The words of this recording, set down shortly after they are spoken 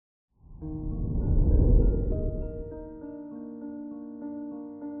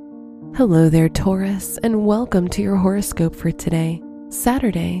Hello there, Taurus, and welcome to your horoscope for today,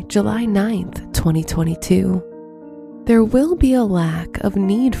 Saturday, July 9th, 2022. There will be a lack of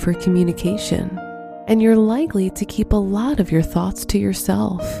need for communication, and you're likely to keep a lot of your thoughts to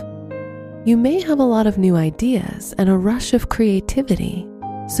yourself. You may have a lot of new ideas and a rush of creativity,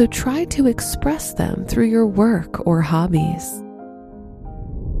 so try to express them through your work or hobbies.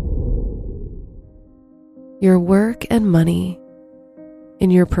 Your work and money. In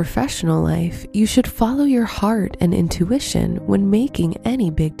your professional life, you should follow your heart and intuition when making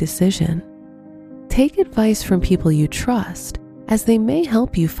any big decision. Take advice from people you trust, as they may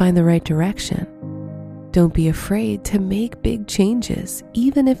help you find the right direction. Don't be afraid to make big changes,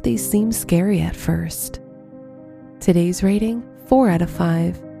 even if they seem scary at first. Today's rating, 4 out of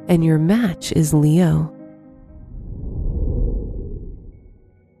 5, and your match is Leo.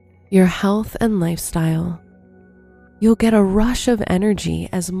 Your health and lifestyle. You'll get a rush of energy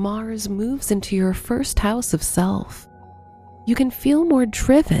as Mars moves into your first house of self. You can feel more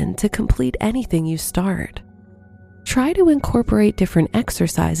driven to complete anything you start. Try to incorporate different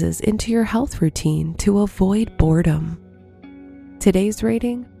exercises into your health routine to avoid boredom. Today's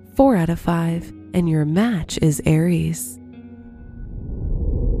rating, 4 out of 5, and your match is Aries.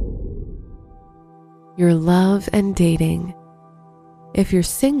 Your love and dating. If you're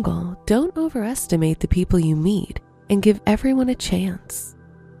single, don't overestimate the people you meet and give everyone a chance.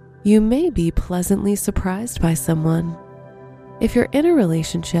 You may be pleasantly surprised by someone. If you're in a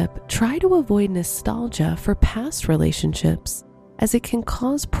relationship, try to avoid nostalgia for past relationships, as it can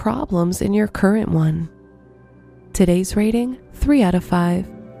cause problems in your current one. Today's rating, 3 out of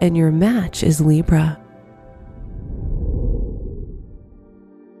 5, and your match is Libra.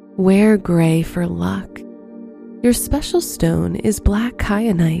 Wear gray for luck. Your special stone is black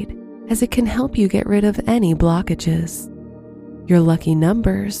kyanite, as it can help you get rid of any blockages. Your lucky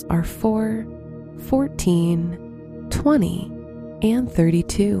numbers are 4, 14, 20, and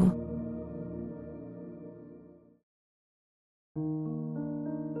 32.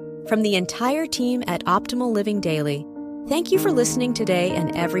 From the entire team at Optimal Living Daily, thank you for listening today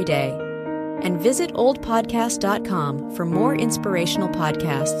and every day. And visit oldpodcast.com for more inspirational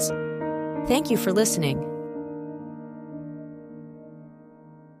podcasts. Thank you for listening.